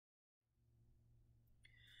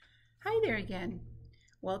Hi there again.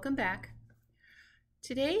 Welcome back.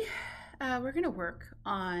 Today we're going to work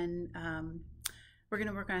on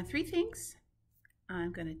three things.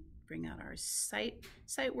 I'm going to bring out our sight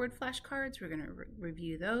word flashcards. We're going to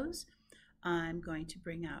review those. I'm going to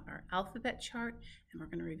bring out our alphabet chart, and we're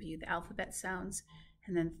going to review the alphabet sounds.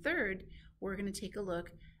 And then third, we're going to take a look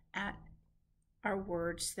at our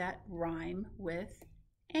words that rhyme with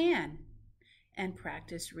 "an" and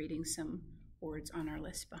practice reading some words on our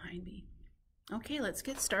list behind me. Okay, let's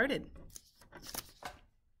get started.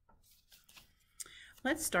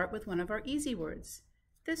 Let's start with one of our easy words.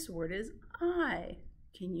 This word is I.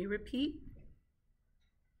 Can you repeat?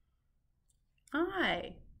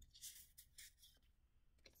 I.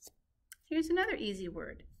 Here's another easy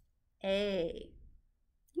word. A.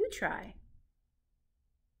 You try.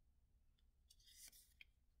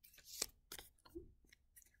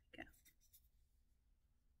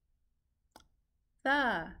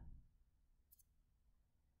 The.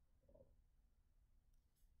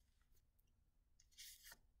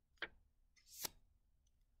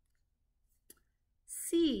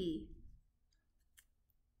 See.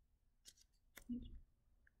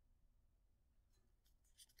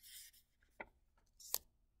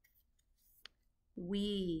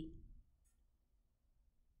 We.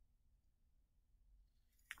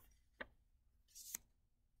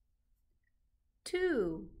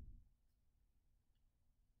 Two.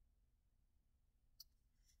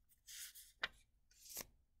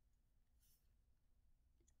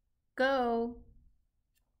 Go.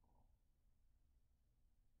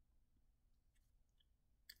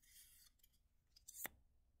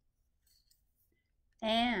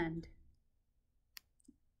 And.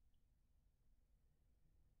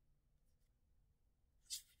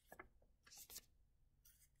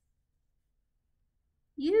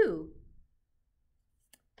 You.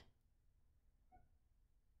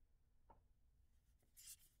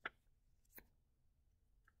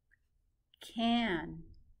 Can.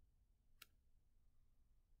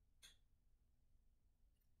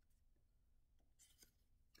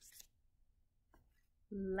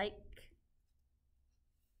 Like.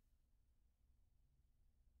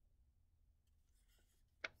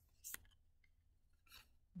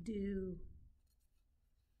 Do.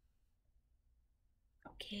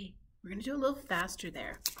 Okay, we're going to do a little faster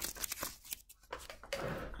there.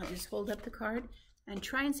 I'll just hold up the card and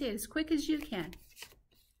try and say it as quick as you can.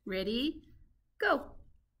 Ready? Go.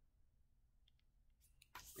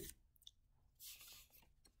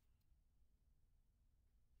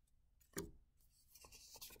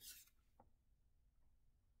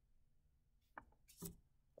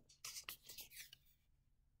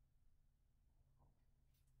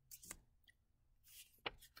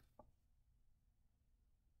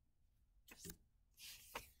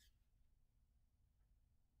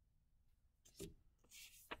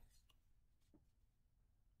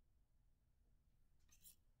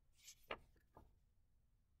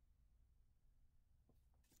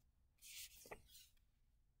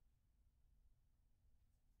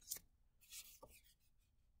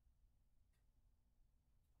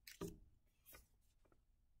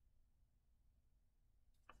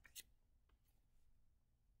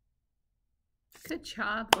 Good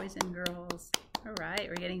job, boys and girls. All right,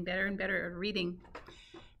 we're getting better and better at reading.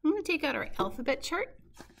 I'm going to take out our alphabet chart.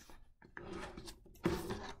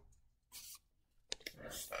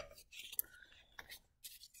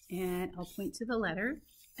 And I'll point to the letter,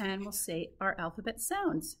 and we'll say our alphabet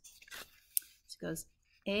sounds. So it goes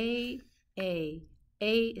A, A.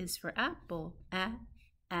 A is for apple,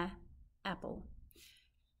 apple.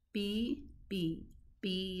 B, B.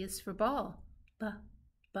 B is for ball,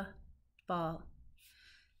 ball.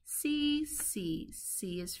 C, C.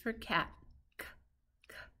 C is for cat, c.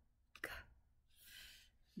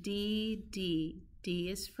 D, D. D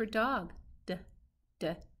is for dog, d.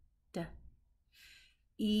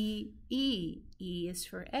 E, E. E is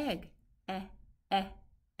for egg, egg. F,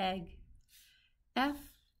 F.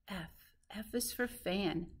 F is for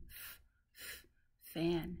fan,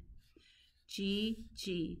 fan. G,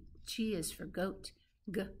 G. G is for goat,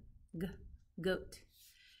 goat.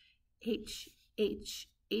 H, H.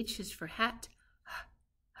 H is for hat,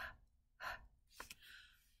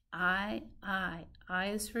 I. I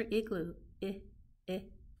is for igloo,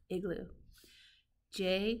 igloo.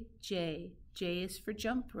 J, J. J is for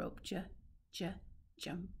jump rope, jump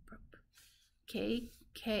rope. K,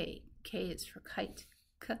 K. K is for kite,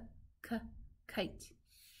 kite.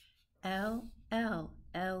 L, L.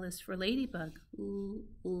 L is for ladybug, ooh.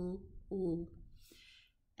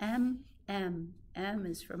 M, M. M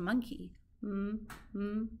is for monkey,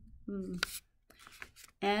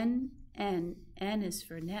 N, N. N is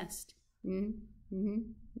for nest. N.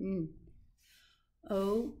 N. N.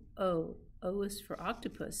 O. O. O is for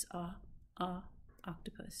octopus.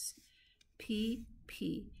 Octopus. P.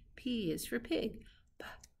 P. P is for pig.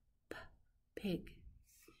 Pig.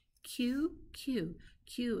 Q. Q.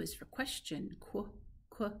 Q is for question. Qu.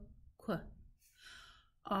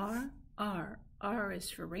 R. R. R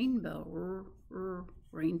is for rainbow.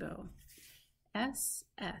 Rainbow. S.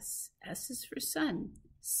 S. S is for sun.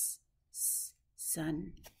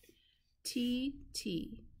 Sun. T.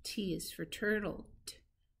 T. T is for turtle.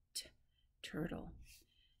 Turtle.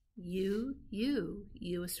 U. U.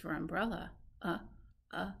 U is for umbrella.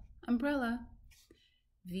 Umbrella.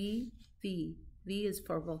 V. V. V is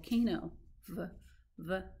for volcano.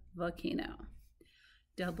 Volcano.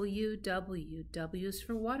 W. W. W is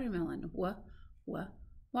for watermelon.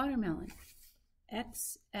 Watermelon.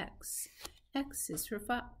 X. X. X is for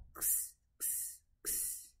fox.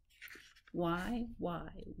 Y. Y.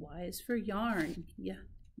 Y is for yarn.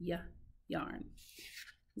 Yarn.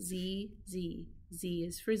 Z. Z. Z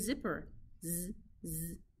is for zipper.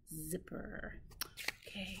 Zipper.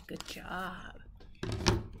 Okay, good job.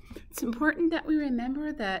 It's important that we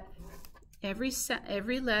remember that every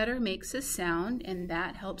letter makes a sound, and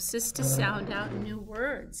that helps us to sound out new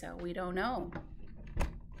words that we don't know.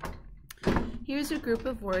 Here's a group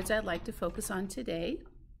of words I'd like to focus on today.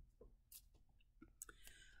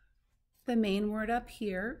 The main word up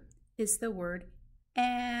here is the word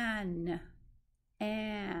an.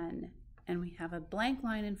 And we have a blank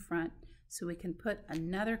line in front, so we can put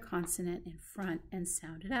another consonant in front and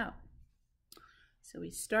sound it out. So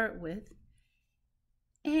we start with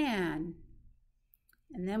an,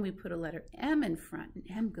 and then we put a letter M in front, and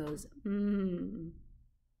M goes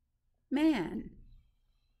man.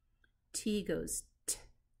 T goes t,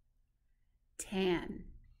 tan.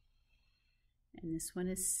 And this one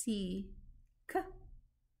is C, k,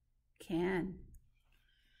 can.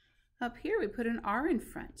 Up here we put an R in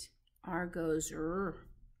front. R goes r,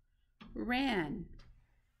 ran.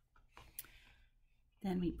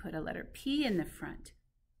 Then we put a letter P in the front,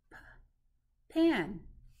 p, pan.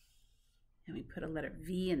 And we put a letter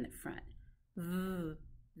V in the front, v,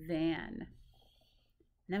 van.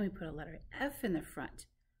 And then we put a letter F in the front,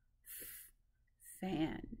 f,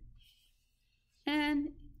 fan. And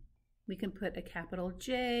we can put a capital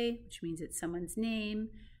J, which means it's someone's name,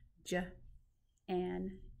 J,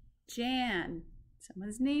 and Jan.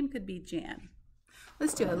 Someone's name could be Jan.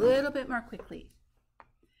 Let's do it a little bit more quickly.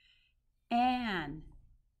 An,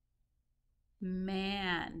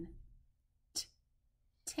 man,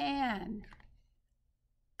 tan,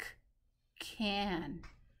 can,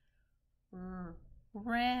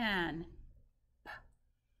 ran,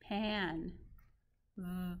 pan,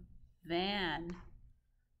 van,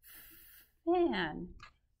 fan,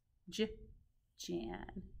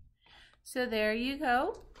 jan. So there you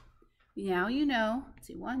go. Now you know. Let's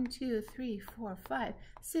see, 1, 2, 3, 4, 5,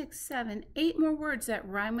 6, 7, 8 more words that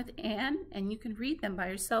rhyme with an, and you can read them by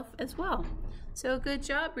yourself as well. So good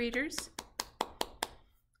job, readers.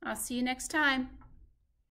 I'll see you next time.